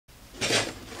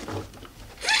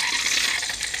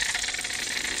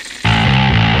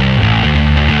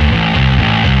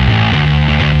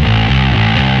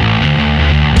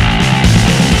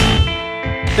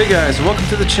Hey guys, welcome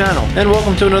to the channel, and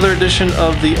welcome to another edition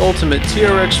of the Ultimate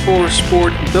TRX4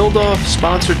 Sport Build-Off,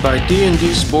 sponsored by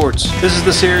D&D Sports. This is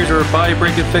the series where Buy,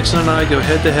 Break It, Fix It and I go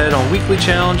head-to-head on weekly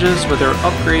challenges with our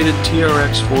upgraded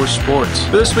TRX4 Sports.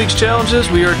 For this week's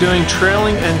challenges, we are doing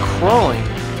trailing and crawling.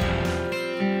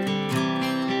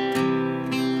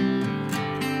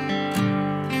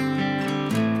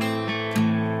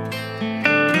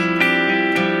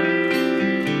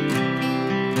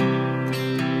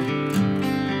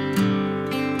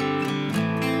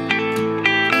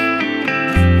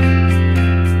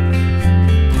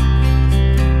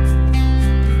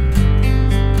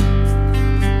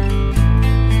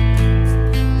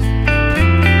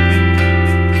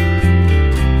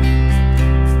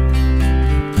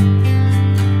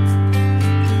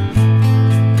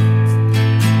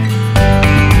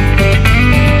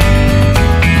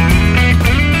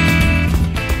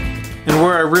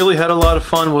 Really had a lot of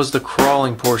fun was the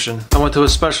crawling portion. I went to a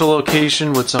special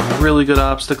location with some really good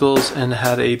obstacles and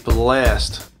had a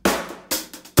blast.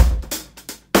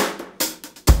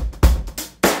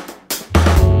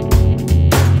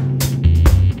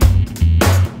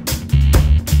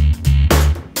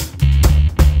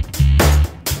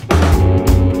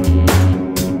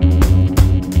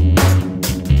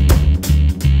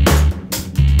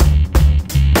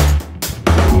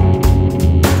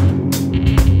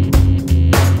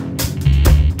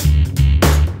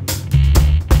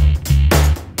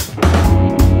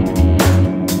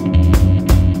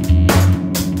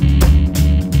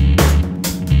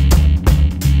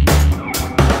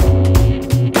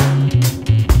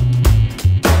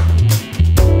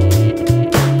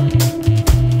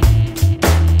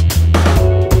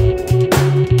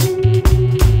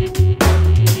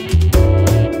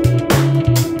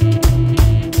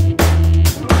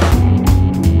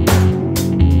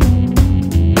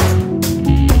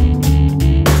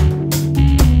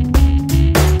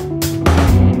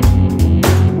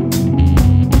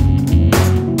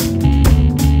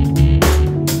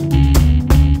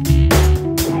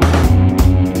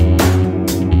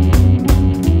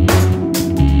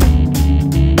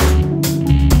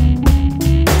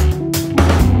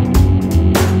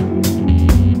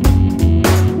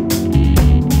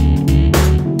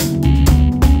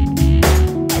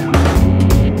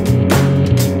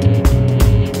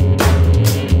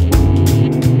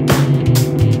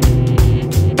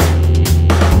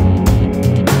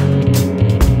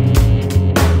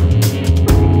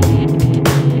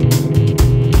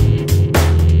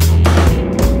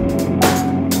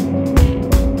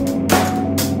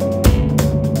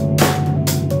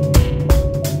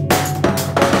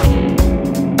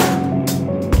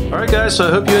 Guys, so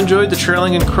I hope you enjoyed the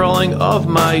trailing and crawling of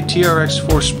my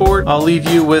TRX4 Sport. I'll leave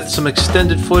you with some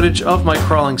extended footage of my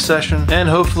crawling session, and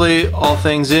hopefully, all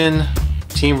things in,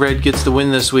 Team Red gets the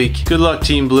win this week. Good luck,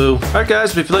 Team Blue. Alright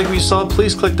guys, if you like what you saw,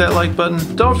 please click that like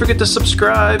button. Don't forget to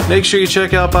subscribe. Make sure you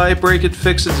check out Buy, Break It,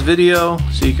 Fix It's video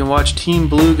so you can watch Team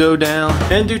Blue go down.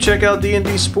 And do check out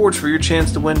D&D Sports for your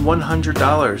chance to win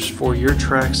 $100 for your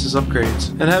Traxxas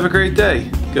upgrades. And have a great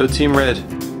day. Go Team Red.